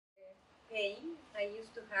pain. I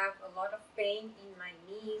used to have a lot of pain in my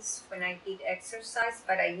knees when I did exercise,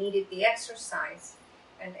 but I needed the exercise.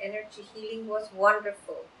 And energy healing was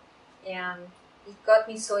wonderful. And it got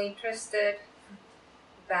me so interested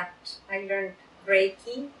that I learned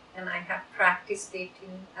Reiki, and I have practiced it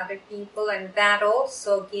in other people. And that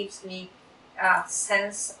also gives me a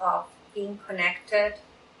sense of being connected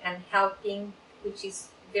and helping, which is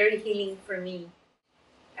very healing for me.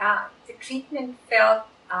 The treatment felt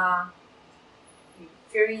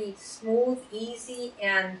very smooth, easy,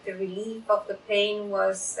 and the relief of the pain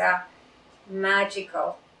was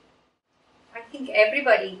magical. I think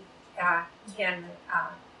everybody can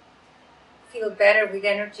feel better with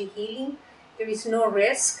energy healing. There is no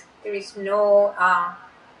risk, there is no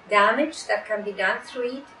damage that can be done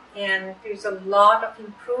through it, and there's a lot of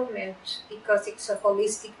improvement because it's a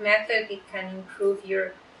holistic method. It can improve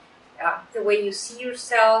your the way you see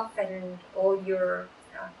yourself and all your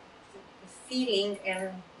feeling,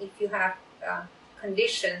 and if you have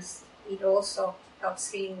conditions, it also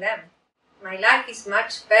helps healing them. My life is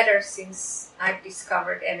much better since I've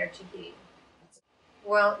discovered energy healing.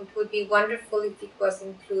 Well, it would be wonderful if it was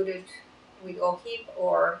included with OHIP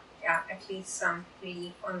or at least some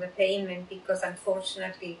relief on the payment, because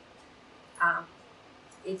unfortunately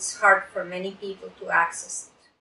it's hard for many people to access.